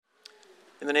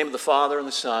In the name of the Father, and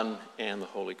the Son, and the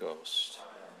Holy Ghost.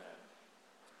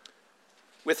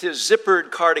 With his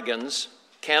zippered cardigans,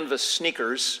 canvas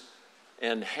sneakers,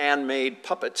 and handmade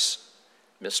puppets,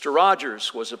 Mr.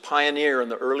 Rogers was a pioneer in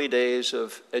the early days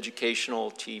of educational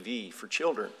TV for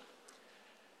children.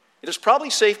 It is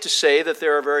probably safe to say that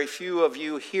there are very few of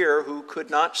you here who could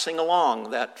not sing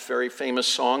along that very famous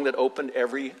song that opened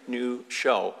every new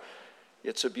show,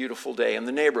 "It's a Beautiful Day in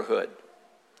the Neighborhood."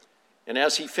 And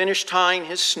as he finished tying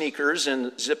his sneakers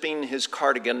and zipping his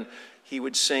cardigan, he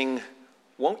would sing,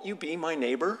 "Won't you be my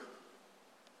neighbor?"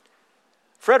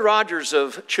 Fred Rogers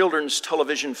of children's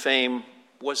television fame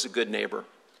was a good neighbor.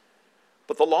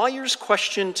 But the lawyer's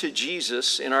question to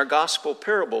Jesus in our gospel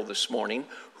parable this morning,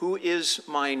 "Who is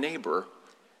my neighbor?"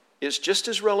 is just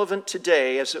as relevant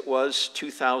today as it was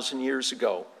 2,000 years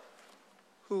ago.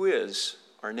 Who is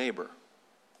our neighbor?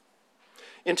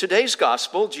 In today's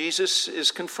gospel, Jesus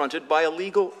is confronted by a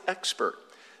legal expert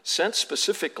sent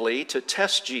specifically to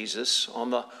test Jesus on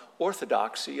the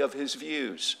orthodoxy of his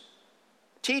views.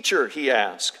 "Teacher," he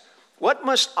asks, "what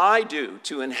must I do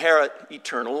to inherit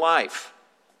eternal life?"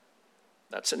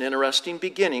 That's an interesting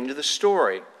beginning to the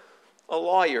story. A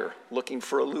lawyer looking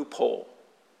for a loophole.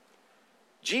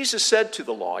 Jesus said to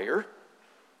the lawyer,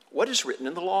 "What is written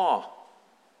in the law?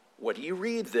 What do you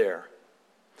read there?"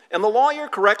 And the lawyer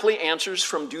correctly answers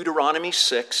from Deuteronomy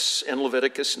 6 and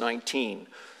Leviticus 19.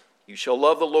 "You shall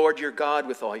love the Lord your God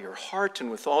with all your heart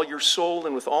and with all your soul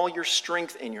and with all your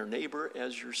strength, and your neighbor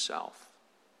as yourself."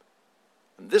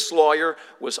 And this lawyer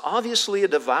was obviously a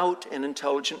devout and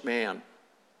intelligent man.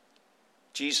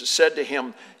 Jesus said to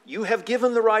him, "You have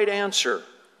given the right answer.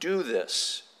 Do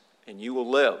this, and you will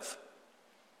live."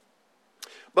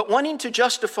 But wanting to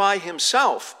justify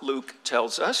himself, Luke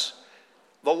tells us,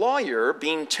 the lawyer,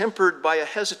 being tempered by a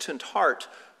hesitant heart,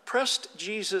 pressed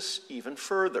Jesus even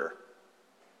further.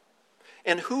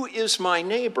 "And who is my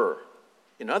neighbor?"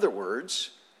 In other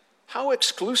words, how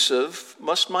exclusive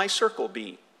must my circle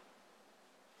be?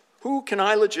 Who can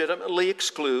I legitimately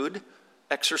exclude,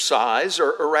 exercise,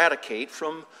 or eradicate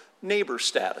from neighbor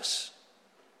status?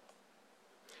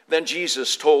 Then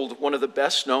Jesus told one of the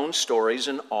best-known stories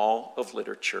in all of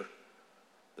literature,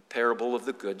 the parable of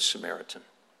the Good Samaritan.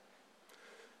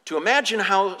 To imagine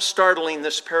how startling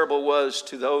this parable was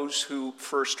to those who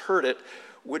first heard it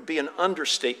would be an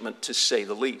understatement, to say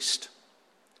the least.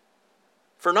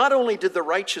 For not only did the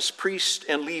righteous priest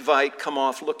and Levite come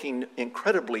off looking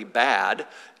incredibly bad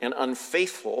and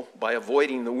unfaithful by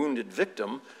avoiding the wounded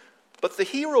victim, but the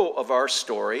hero of our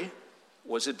story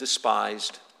was a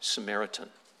despised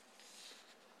Samaritan.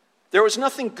 There was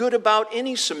nothing good about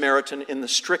any Samaritan in the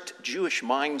strict Jewish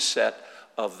mindset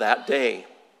of that day.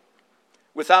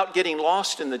 Without getting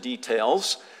lost in the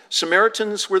details,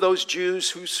 Samaritans were those Jews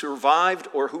who survived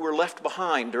or who were left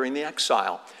behind during the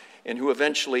exile and who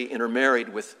eventually intermarried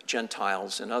with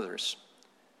Gentiles and others.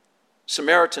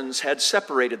 Samaritans had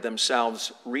separated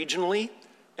themselves regionally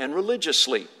and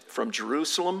religiously from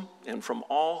Jerusalem and from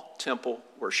all temple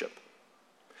worship.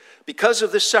 Because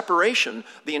of this separation,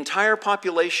 the entire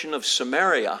population of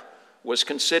Samaria was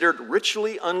considered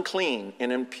ritually unclean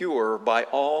and impure by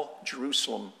all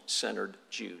Jerusalem-centered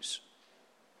Jews.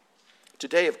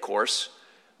 Today, of course,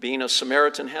 being a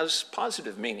Samaritan has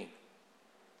positive meaning.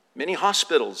 Many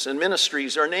hospitals and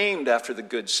ministries are named after the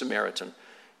Good Samaritan.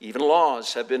 Even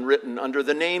laws have been written under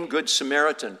the name Good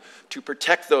Samaritan to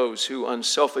protect those who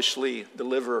unselfishly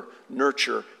deliver,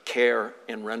 nurture, care,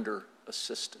 and render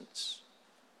assistance.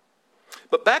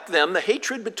 But back then, the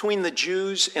hatred between the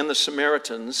Jews and the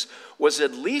Samaritans was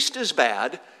at least as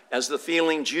bad as the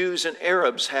feeling Jews and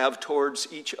Arabs have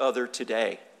towards each other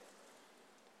today.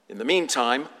 In the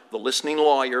meantime, the listening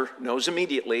lawyer knows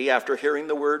immediately after hearing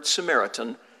the word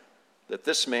Samaritan that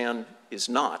this man is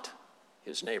not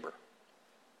his neighbor.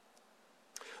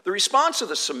 The response of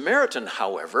the Samaritan,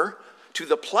 however, to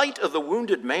the plight of the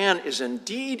wounded man is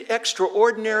indeed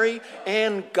extraordinary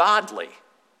and godly.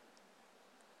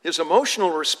 His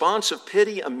emotional response of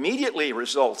pity immediately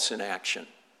results in action.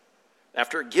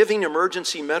 After giving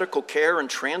emergency medical care and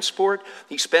transport,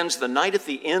 he spends the night at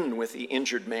the inn with the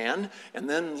injured man and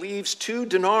then leaves 2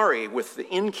 denarii with the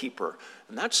innkeeper.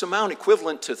 And that's amount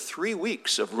equivalent to 3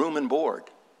 weeks of room and board.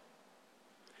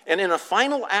 And in a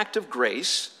final act of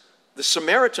grace, the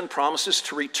Samaritan promises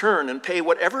to return and pay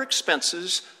whatever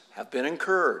expenses have been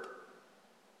incurred.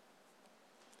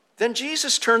 Then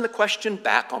Jesus turned the question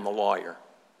back on the lawyer.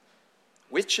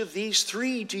 Which of these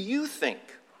 3 do you think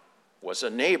was a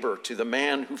neighbor to the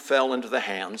man who fell into the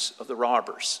hands of the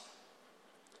robbers?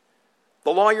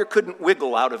 The lawyer couldn't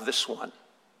wiggle out of this one.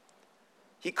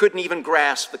 He couldn't even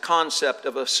grasp the concept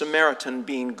of a Samaritan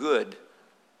being good.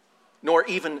 nor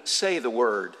even say the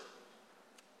word.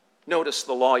 Notice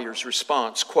the lawyer's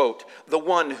response, quote, "The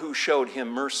one who showed him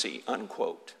mercy,"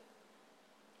 unquote.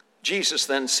 Jesus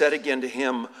then said again to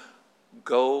him,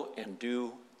 "Go and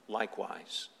do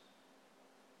likewise."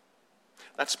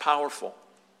 That's powerful.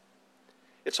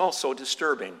 It's also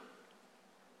disturbing.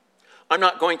 I'm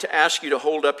not going to ask you to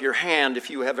hold up your hand if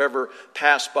you have ever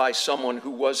passed by someone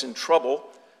who was in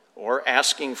trouble or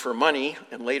asking for money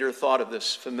and later thought of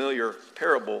this familiar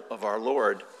parable of our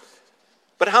Lord.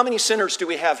 But how many sinners do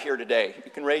we have here today?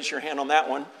 You can raise your hand on that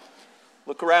one.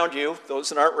 Look around you. Those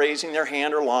that aren't raising their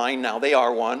hand are lying. Now they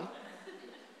are one.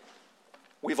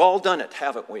 We've all done it,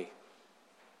 haven't we?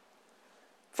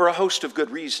 For a host of good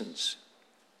reasons.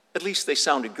 At least they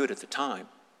sounded good at the time.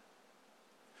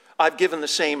 I've given the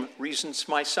same reasons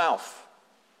myself.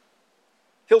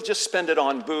 He'll just spend it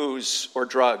on booze or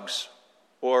drugs,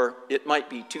 or it might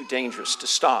be too dangerous to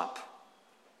stop,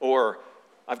 or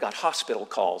I've got hospital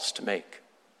calls to make.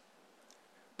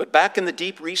 But back in the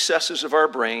deep recesses of our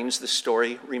brains, the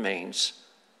story remains,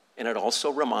 and it also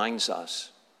reminds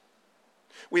us.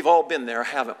 We've all been there,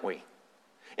 haven't we?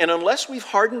 And unless we've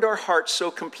hardened our hearts so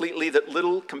completely that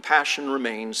little compassion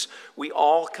remains, we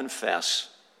all confess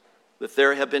that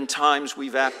there have been times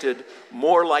we've acted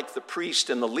more like the priest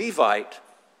and the Levite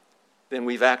than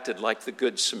we've acted like the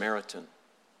Good Samaritan.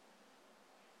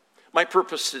 My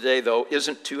purpose today, though,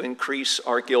 isn't to increase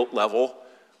our guilt level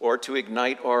or to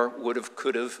ignite our would've,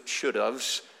 could've,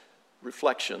 should've's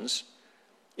reflections.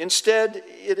 Instead,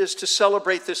 it is to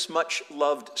celebrate this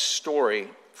much-loved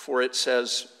story, for it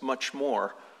says much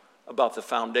more about the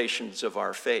foundations of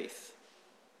our faith.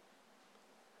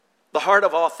 The heart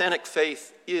of authentic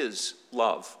faith is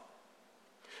love.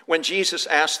 When Jesus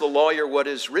asked the lawyer what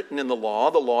is written in the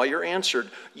lawyer answered,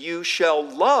 "You shall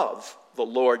love the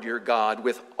Lord your God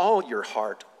with all your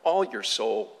heart, all your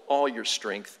soul, all your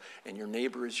strength, and your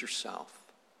neighbor as yourself."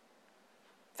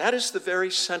 That is the very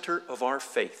center of our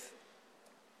faith.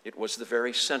 It was the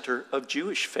very center of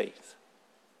Jewish faith.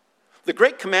 The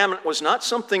Great Commandment was not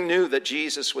something new that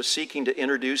Jesus was seeking to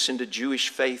introduce into Jewish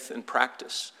faith and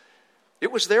practice.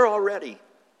 It was there already,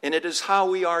 and it is how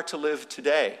we are to live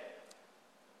today.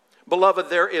 Beloved,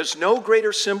 there is no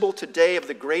greater symbol today of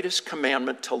the greatest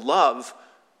commandment to love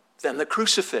than the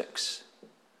crucifix.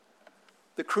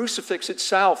 The crucifix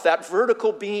itself, that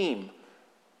vertical beam,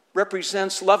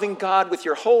 represents loving God with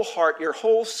your whole heart, your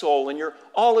whole soul, and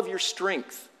all of your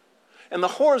strength. And the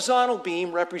horizontal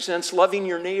beam represents loving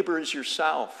your neighbor as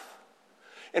yourself.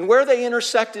 And where they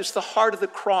intersect is the heart of the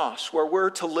cross, where we're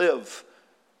to live,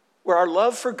 where our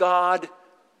love for God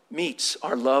meets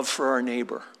our love for our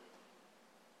neighbor.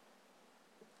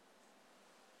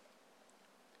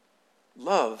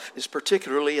 Love is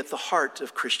particularly at the heart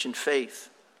of Christian faith.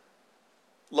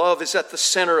 Love is at the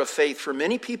center of faith for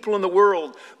many people in the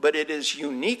world, but it is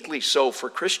uniquely so for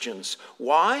Christians.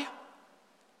 Why?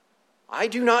 I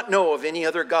do not know of any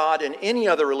other God in any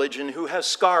other religion who has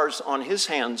scars on his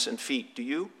hands and feet. Do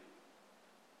you?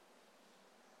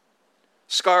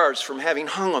 Scars from having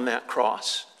hung on that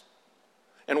cross.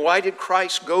 And why did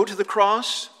Christ go to the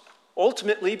cross?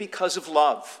 Ultimately because of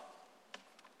love.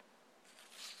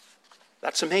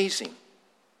 That's amazing.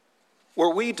 Were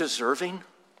we deserving?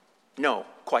 No,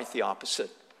 quite the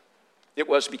opposite. It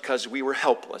was because we were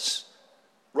helpless.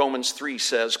 Romans 3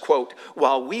 says, quote,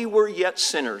 "While we were yet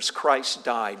sinners, Christ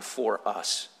died for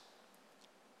us."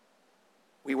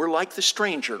 We were like the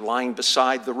stranger lying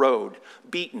beside the road,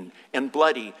 beaten and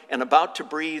bloody and about to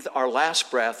breathe our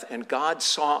last breath, and God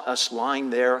saw us lying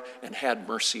there and had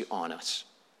mercy on us.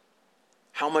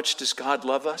 How much does God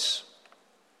love us?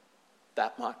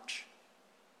 That much.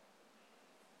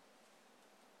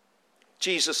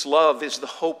 Jesus' love is the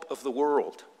hope of the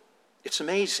world. It's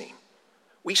amazing.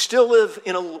 We still live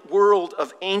in a world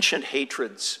of ancient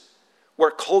hatreds,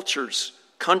 where cultures,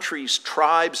 countries,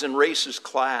 tribes, and races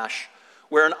clash,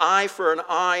 where an eye for an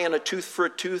eye and a tooth for a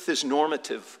tooth is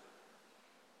normative.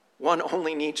 One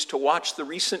only needs to watch the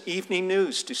recent evening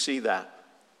news to see that.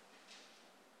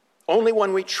 Only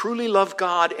when we truly love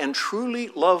God and truly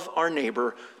love our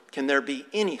neighbor can there be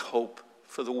any hope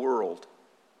for the world.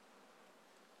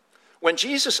 When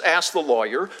Jesus asked the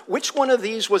lawyer, which one of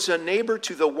these was a neighbor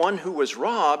to the one who was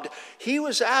robbed, he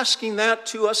was asking that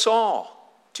to us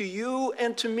all, to you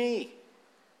and to me.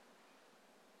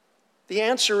 The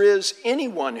answer is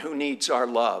anyone who needs our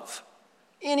love,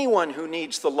 anyone who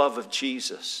needs the love of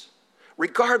Jesus,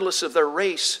 regardless of their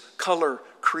race, color,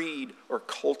 creed, or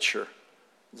culture.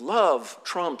 Love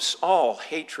trumps all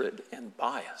hatred and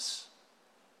bias.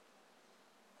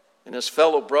 And as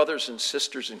fellow brothers and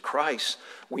sisters in Christ,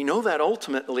 we know that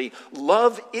ultimately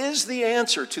love is the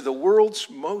answer to the world's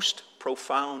most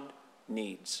profound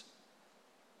needs.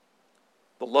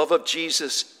 The love of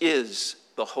Jesus is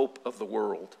the hope of the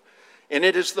world, and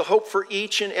it is the hope for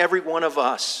each and every one of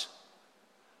us.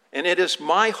 And it is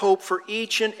my hope for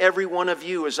each and every one of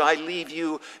you as I leave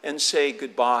you and say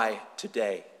goodbye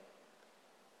today.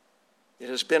 It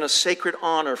has been a sacred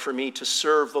honor for me to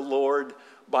serve the Lord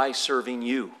by serving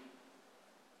you.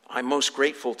 I'm most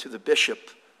grateful to the bishop,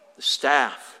 the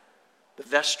staff, the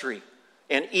vestry,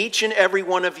 and each and every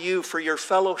one of you for your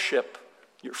fellowship,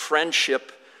 your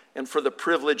friendship, and for the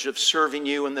privilege of serving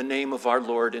you in the name of our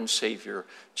Lord and Savior,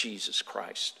 Jesus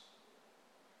Christ.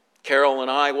 Carol and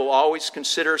I will always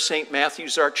consider St.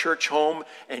 Matthew's our church home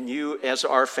and you as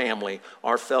our family,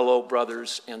 our fellow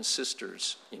brothers and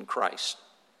sisters in Christ.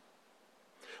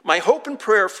 My hope and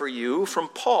prayer for you from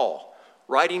Paul,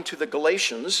 writing to the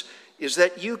Galatians, is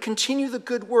that you continue the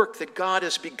good work that God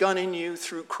has begun in you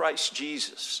through Christ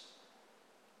Jesus.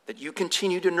 That you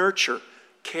continue to nurture,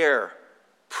 care,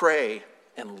 pray,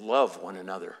 and love one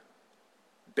another,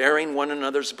 bearing one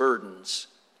another's burdens,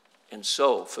 and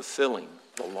so fulfilling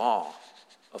the law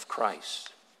of Christ.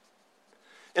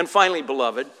 And finally,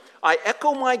 beloved, I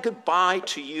echo my goodbye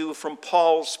to you from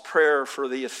Paul's prayer for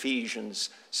the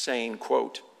Ephesians, saying,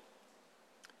 quote,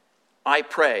 I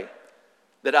pray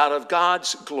that out of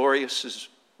God's glorious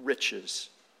riches,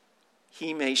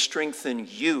 he may strengthen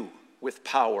you with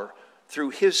power through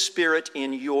his Spirit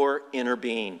in your inner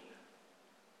being,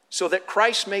 so that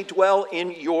Christ may dwell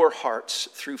in your hearts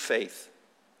through faith.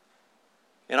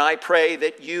 And I pray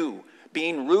that you,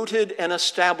 being rooted and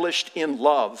established in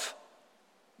love,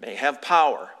 may have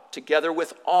power, together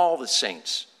with all the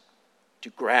saints, to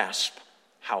grasp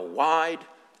how wide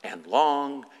and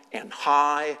long and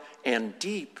high and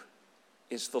deep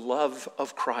is the love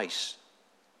of Christ,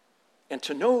 and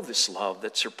to know this love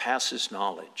that surpasses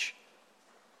knowledge,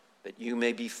 that you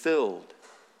may be filled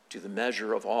to the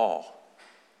measure of all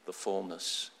the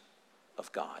fullness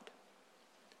of God.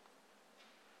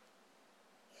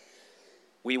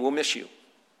 We will miss you.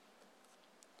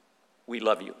 We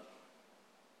love you.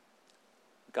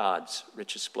 God's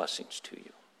richest blessings to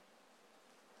you.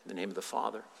 In the name of the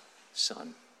Father,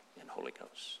 Son, and Holy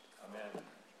Ghost. Amen.